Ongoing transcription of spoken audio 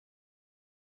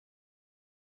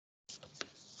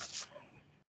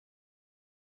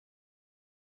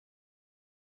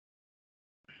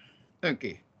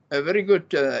Okay. A very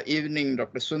good evening,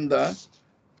 Dr. Sundar.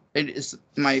 It is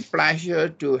my pleasure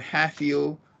to have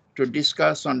you to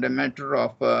discuss on the matter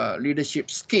of leadership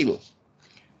skill.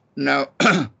 Now,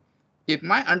 if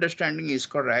my understanding is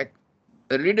correct,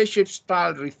 the leadership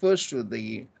style refers to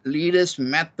the leader's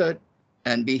method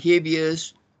and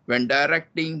behaviors when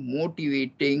directing,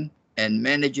 motivating, and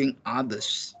managing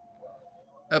others.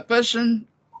 A person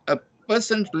a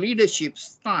person's leadership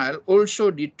style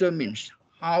also determines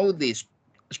how they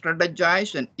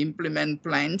strategize and implement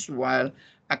plans while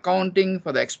accounting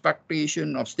for the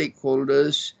expectation of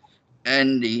stakeholders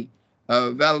and the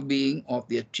well-being of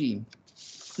their team.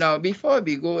 Now, before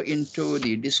we go into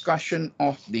the discussion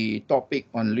of the topic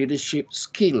on leadership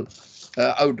skill,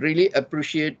 I would really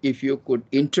appreciate if you could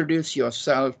introduce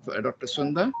yourself, Dr.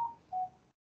 Sundar.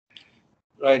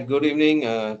 Right. Good evening,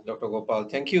 Dr. Gopal.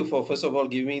 Thank you for, first of all,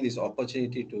 giving me this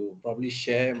opportunity to probably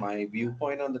share my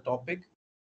viewpoint on the topic.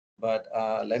 But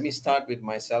let me start with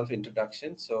my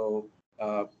self-introduction. So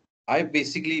uh, I've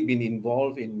basically been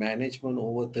involved in management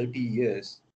over 30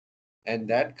 years, and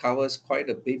that covers quite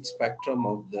a big spectrum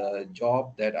of the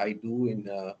job that I do in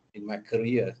my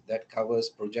career. That covers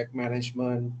project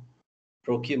management,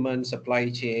 procurement, supply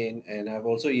chain, and I've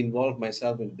also involved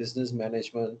myself in business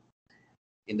management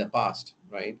in the past,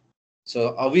 right?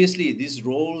 So obviously, these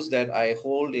roles that I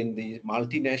hold in the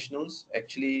multinationals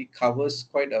actually covers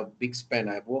quite a big span.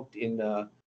 I've worked in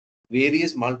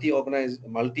various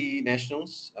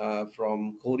multinationals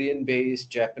from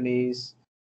Korean-based, Japanese,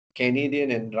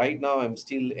 Canadian, and right now I'm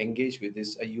still engaged with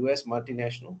this a US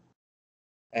multinational.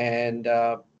 And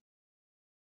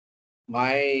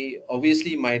my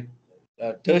obviously my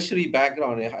tertiary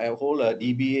background, I hold a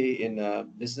DBA in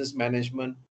business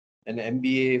management, an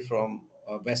MBA from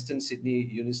Western Sydney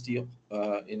University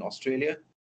in Australia,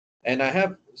 and I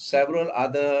have several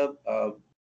other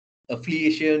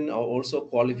affiliation or also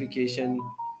qualification,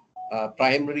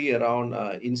 primary around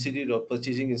Institute of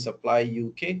Purchasing and Supply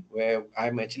UK, where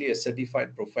I'm actually a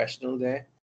certified professional there.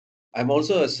 I'm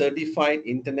also a certified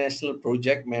international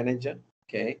project manager.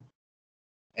 Okay,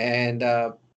 and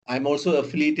I'm also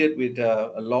affiliated with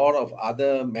a lot of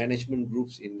other management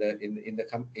groups in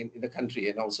the country,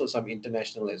 and also some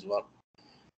international as well.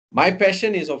 My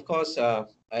passion is, of course,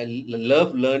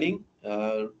 love learning,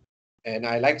 and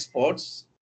I like sports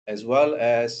as well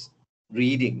as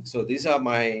reading. So these are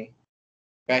my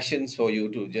passions for you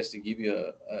to just to give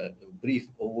you a brief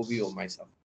overview of myself.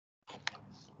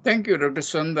 Thank you, Dr.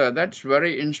 Sundar. That's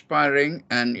very inspiring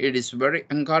and it is very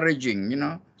encouraging.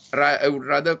 I would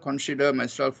rather consider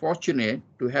myself fortunate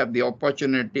to have the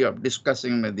opportunity of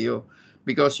discussing with you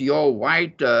because your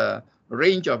wide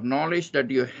range of knowledge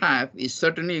that you have is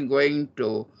certainly going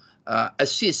to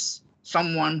assist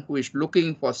someone who is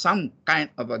looking for some kind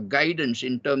of a guidance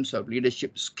in terms of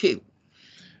leadership skill.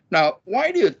 Now,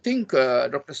 why do you think,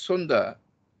 Dr. Sundar,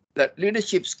 that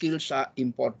leadership skills are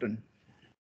important?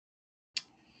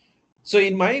 So,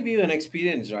 in my view and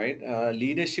experience, right,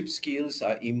 leadership skills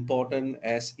are important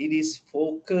as it is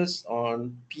focused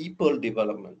on people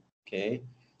development. Okay,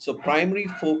 so primary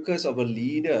focus of a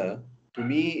leader to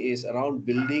me is around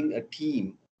building a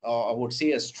team, or I would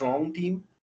say a strong team.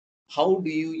 How do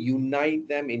you unite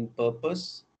them in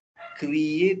purpose,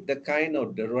 create the kind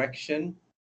of direction,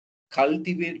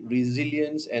 cultivate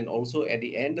resilience, and also at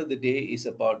the end of the day is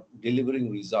about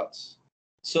delivering results.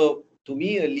 So to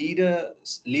me,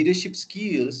 leadership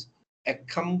skills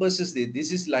encompasses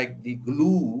this is like the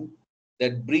glue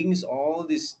that brings all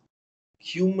this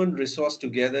human resource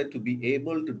together to be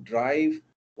able to drive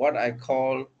what I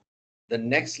call the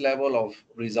next level of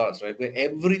results, right? Where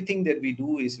everything that we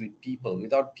do is with people.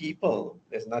 Without people,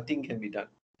 there's nothing can be done.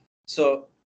 So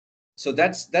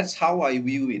that's how I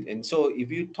view it. And so if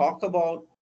you talk about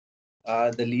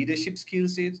the leadership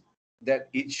skills, is that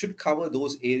it should cover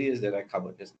those areas that I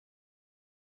covered.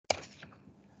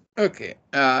 Okay,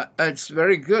 it's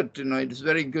very good. It's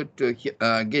very good to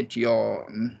get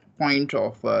your point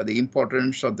of the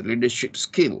importance of the leadership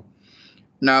skill.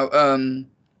 Now,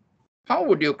 how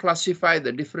would you classify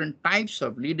the different types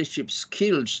of leadership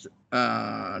skills,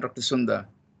 Dr. Sundar?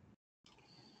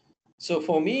 So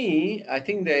for me, I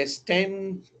think there's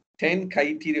 10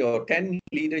 criteria or 10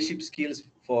 leadership skills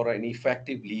for an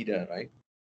effective leader, right?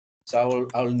 So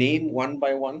I'll name one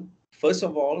by one. First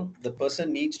of all, the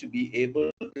person needs to be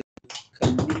able to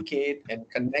communicate and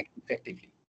connect effectively.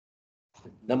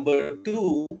 Number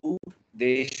two,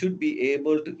 they should be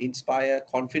able to inspire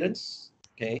confidence.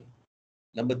 Okay.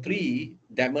 Number three,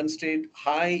 demonstrate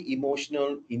high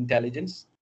emotional intelligence,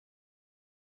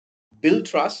 build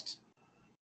trust,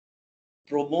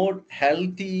 promote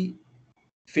healthy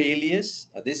failures.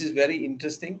 This is very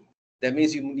interesting. That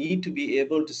means you need to be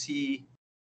able to see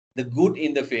the good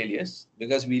in the failures,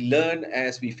 because we learn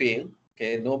as we fail.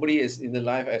 Okay, nobody is in the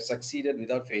life has succeeded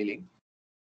without failing.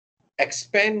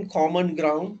 Expand common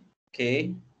ground.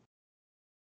 Okay,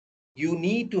 you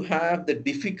need to have the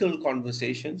difficult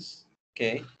conversations.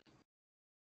 Okay,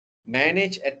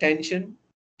 manage attention.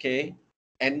 Okay,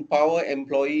 empower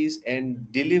employees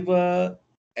and deliver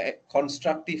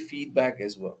constructive feedback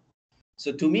as well.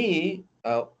 So to me,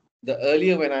 the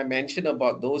earlier when I mentioned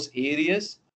about those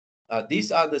areas,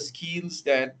 these are the skills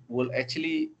that will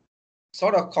actually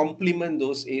sort of complement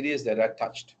those areas that are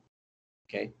touched.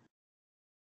 Okay.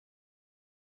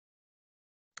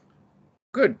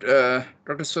 Good,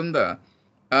 Dr. Sundar.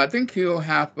 I think you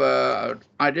have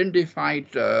identified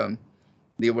the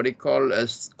what you call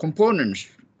as components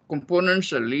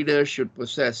a leader should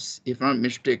possess, if not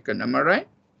mistaken. Am I right?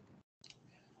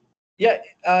 Yeah,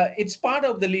 it's part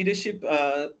of the leadership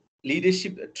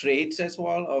traits as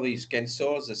well, or you can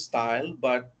source a style.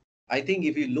 But I think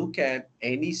if you look at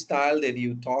any style that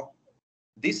you talk,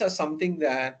 these are something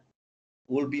that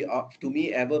will be up to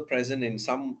me ever present in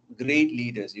some great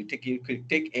leaders. You could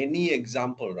take any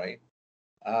example, right?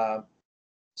 Uh,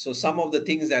 so some of the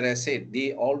things that I said,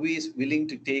 they always willing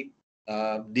to take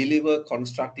deliver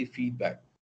constructive feedback.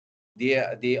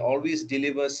 They always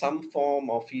deliver some form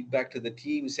of feedback to the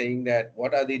team, saying that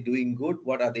what are they doing good,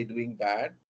 what are they doing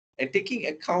bad, and taking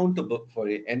accountable for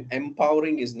it. And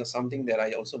empowering is something that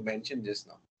I also mentioned just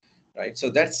now, right? So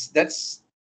that's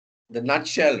the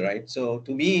nutshell, right? So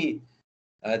to me,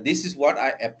 this is what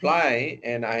I apply,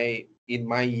 and I in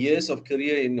my years of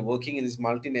career in working in this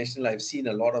multinational, I've seen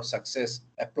a lot of success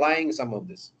applying some of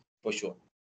this for sure.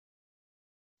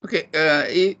 Okay,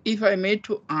 if I may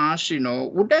to ask,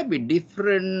 would there be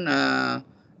different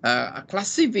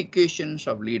classifications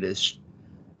of leaders?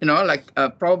 Like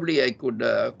probably I could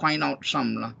find out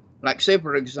some. Like, say,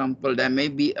 for example, there may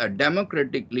be a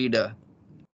democratic leader.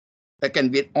 There can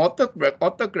be an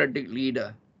autocratic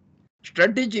leader,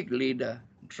 strategic leader,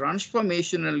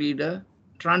 transformational leader,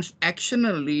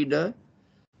 transactional leader,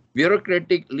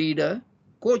 bureaucratic leader,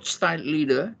 coach style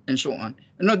leader, and so on.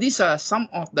 These are some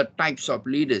of the types of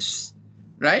leaders,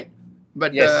 right?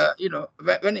 But Yes.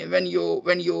 when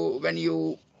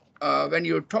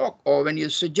you talk or when you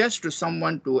suggest to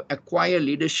someone to acquire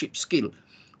leadership skill,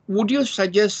 would you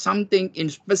suggest something in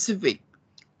specific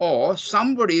or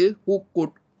somebody who could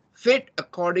fit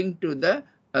according to the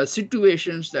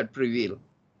situations that prevail?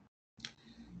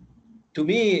 To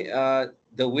me,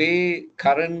 the way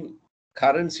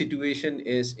current situation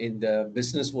is in the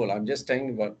business world, I'm just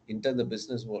talking about into the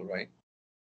business world, right?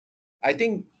 I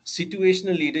think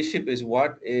situational leadership is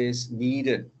what is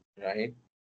needed, right?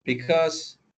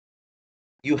 Because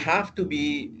you have to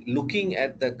be looking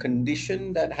at the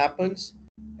condition that happens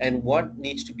and what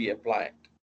needs to be applied.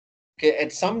 Okay,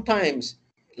 and sometimes,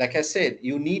 like I said,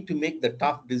 you need to make the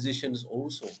tough decisions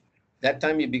also. That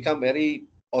time you become very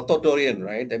authoritarian,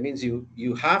 right? That means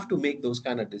you have to make those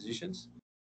kind of decisions.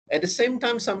 At the same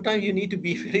time, sometimes you need to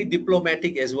be very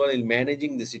diplomatic as well in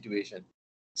managing the situation.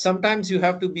 Sometimes you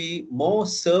have to be more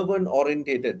servant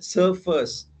orientated, serve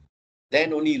first,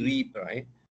 then only reap, right?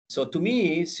 So to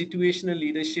me, situational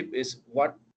leadership is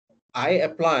what I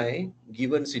apply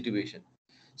given situation.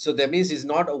 So that means it's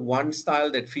not a one style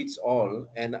that fits all.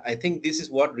 And I think this is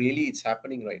what really is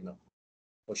happening right now,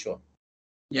 for sure.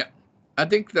 Yeah, I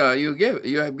think you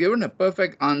have given a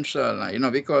perfect answer,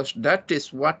 because that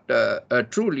is what a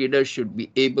true leader should be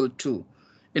able to,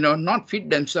 not fit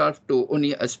themselves to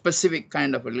only a specific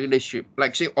kind of a leadership.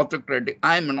 Like, say, autocratic.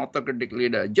 I'm an autocratic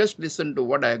leader. Just listen to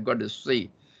what I got to say.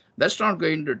 That's not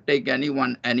going to take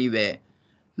anyone anywhere.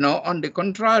 No, on the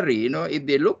contrary, if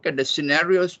they look at the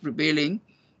scenarios prevailing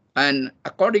and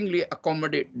accordingly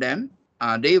accommodate them,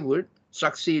 they would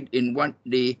succeed in what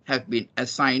they have been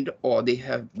assigned or they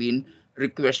have been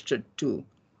requested to.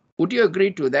 Would you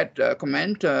agree to that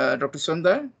comment, Dr.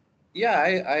 Sundar?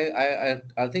 Yeah,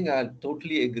 I think I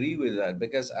totally agree with that,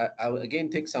 because I'll again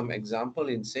take some example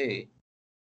and say,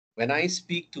 when I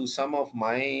speak to some of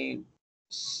my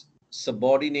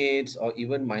subordinates or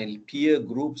even my peer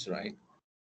groups, right?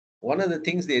 One of the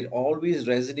things that always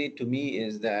resonate to me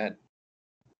is that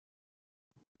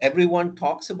everyone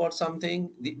talks about something.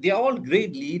 They're all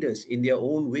great leaders in their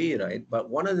own way, right? But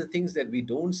one of the things that we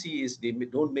don't see is they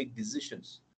don't make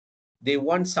decisions. They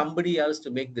want somebody else to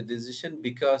make the decision,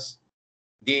 because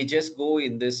they just go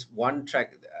in this one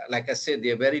track. Like I said,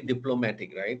 they're very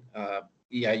diplomatic, right?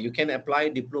 Yeah, you can apply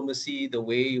diplomacy the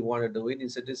way you want to do it in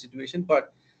certain situation,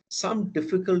 but some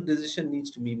difficult decision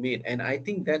needs to be made. And I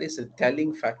think that is a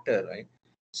telling factor, right?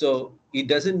 So it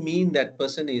doesn't mean that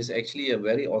person is actually a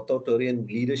very authoritarian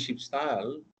leadership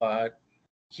style, but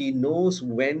he knows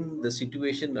when the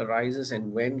situation arises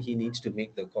and when he needs to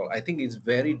make the call. I think it's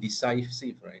very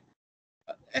decisive, right?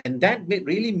 And that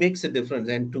really makes a difference.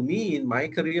 And to me, in my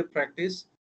career practice,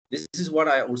 this is what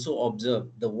I also observe: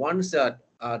 the ones that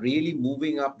are really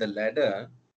moving up the ladder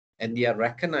and they are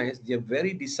recognized, they are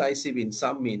very decisive in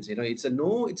some means. It's a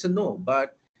no, it's a no,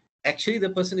 but actually the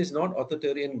person is not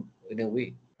authoritarian in a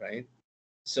way, right?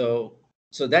 So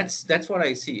so that's what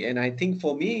I see. And I think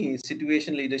for me,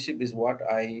 situation leadership is what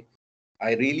I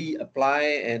really apply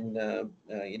and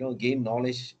gain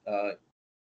knowledge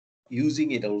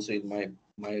using it also in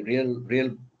my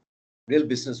real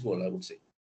business world, I would say.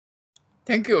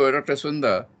 Thank you, Dr.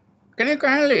 Sundar. Can you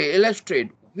kindly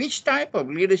illustrate which type of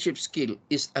leadership skill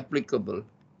is applicable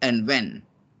and when?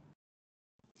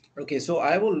 Okay, so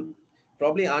I will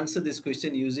probably answer this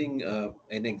question using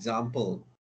an example,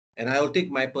 and I will take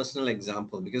my personal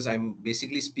example because I'm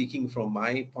basically speaking from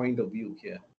my point of view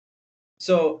here.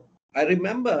 So I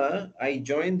remember I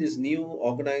joined this new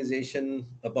organization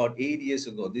about 8 years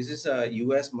ago. This is a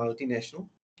US multinational.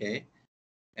 Okay.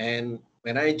 And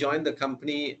when I joined the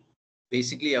company,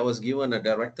 basically I was given a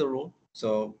director role.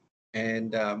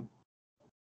 And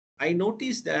I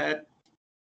noticed that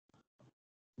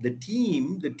the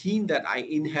team that I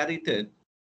inherited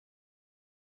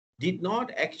did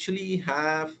not actually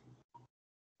have,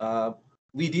 uh,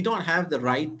 we did not have the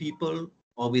right people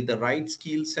or with the right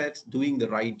skill sets doing the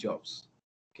right jobs.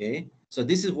 Okay. So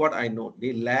this is what I know.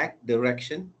 They lack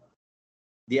direction.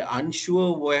 They're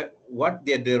unsure what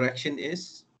their direction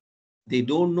is. They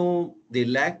don't know. They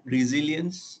lack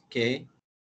resilience. Okay.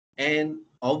 And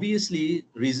obviously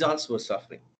results were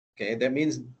suffering. Okay. That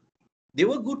means they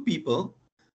were good people,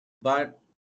 but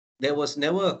there was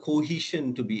never a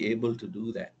cohesion to be able to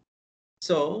do that.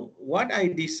 So what I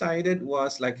decided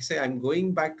was, like I say, I'm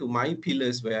going back to my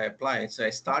pillars where I applied. So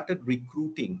I started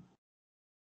recruiting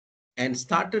and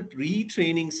started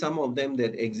retraining some of them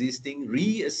that existing,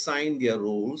 reassign their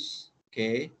roles,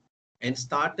 okay, and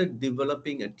started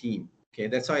developing a team. Okay,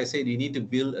 that's why I said you need to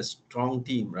build a strong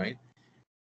team, right?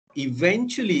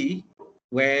 Eventually,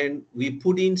 when we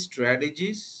put in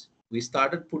strategies, we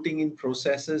started putting in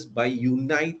processes by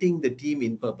uniting the team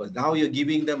in purpose. Now you're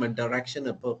giving them a direction,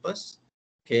 a purpose.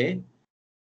 Okay,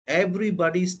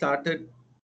 everybody started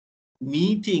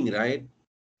meeting, right,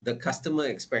 the customer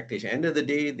expectation. End of the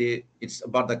day, it's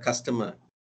about the customer.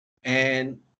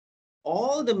 And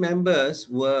all the members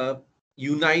were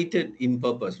united in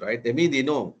purpose, right? They mean they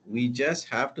know we just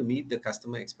have to meet the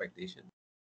customer expectation.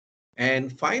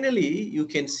 And finally, you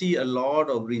can see a lot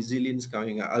of resilience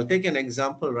coming out. I'll take an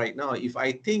example right now. If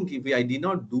I did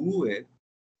not do it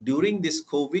during this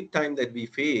COVID time that we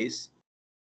face,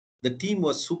 the team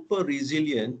was super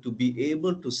resilient to be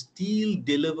able to still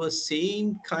deliver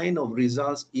same kind of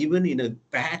results even in a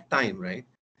bad time, right?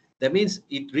 That means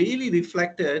it really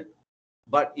reflected,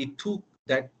 but it took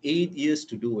that 8 years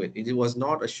to do it. It was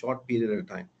not a short period of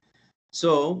time.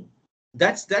 So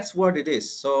that's what it is.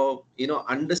 So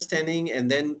understanding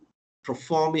and then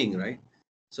performing, right?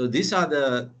 So these are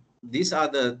the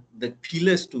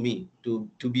pillars to me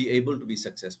to be able to be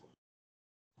successful.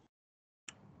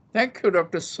 Thank you,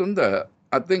 Dr. Sundar.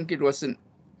 I think it was a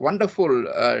wonderful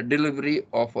delivery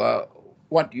of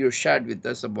what you shared with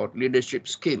us about leadership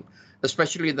skill,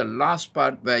 especially the last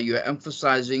part where you're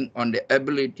emphasizing on the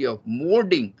ability of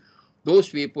molding those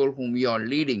people whom you are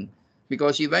leading,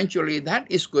 because eventually that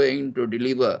is going to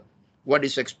deliver what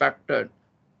is expected.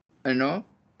 You know,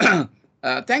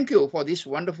 thank you for this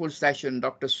wonderful session,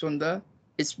 Dr. Sundar.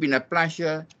 It's been a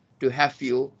pleasure to have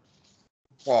you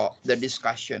for the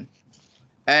discussion.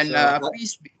 And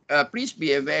So please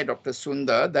be aware, Dr.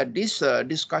 Sundar, that this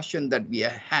discussion that we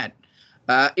have had,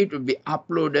 it will be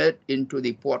uploaded into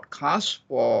the podcast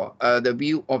for the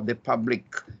view of the public,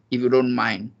 if you don't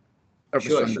mind, Dr.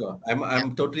 sure, Sundar. sure. I'm Yeah.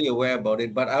 I'm totally aware about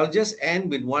it, but I'll just end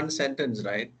with one sentence,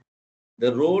 right?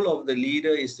 The role of the leader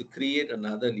is to create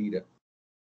another leader.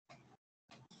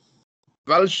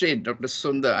 Well said, Dr.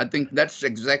 Sundar. I think that's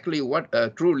exactly what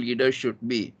a true leader should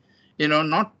be.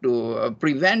 Not to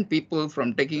prevent people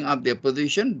from taking up their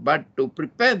position, but to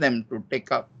prepare them to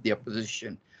take up their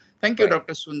position. Thank you, Right.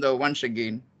 Dr. Sundar, once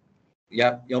again.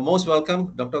 Yeah, you're most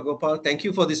welcome, Dr. Gopal. Thank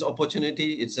you for this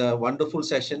opportunity. It's a wonderful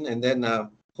session, and then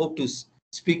hope to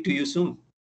speak to you soon.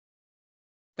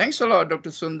 Thanks a lot,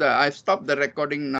 Dr. Sundar. I've stopped the recording now.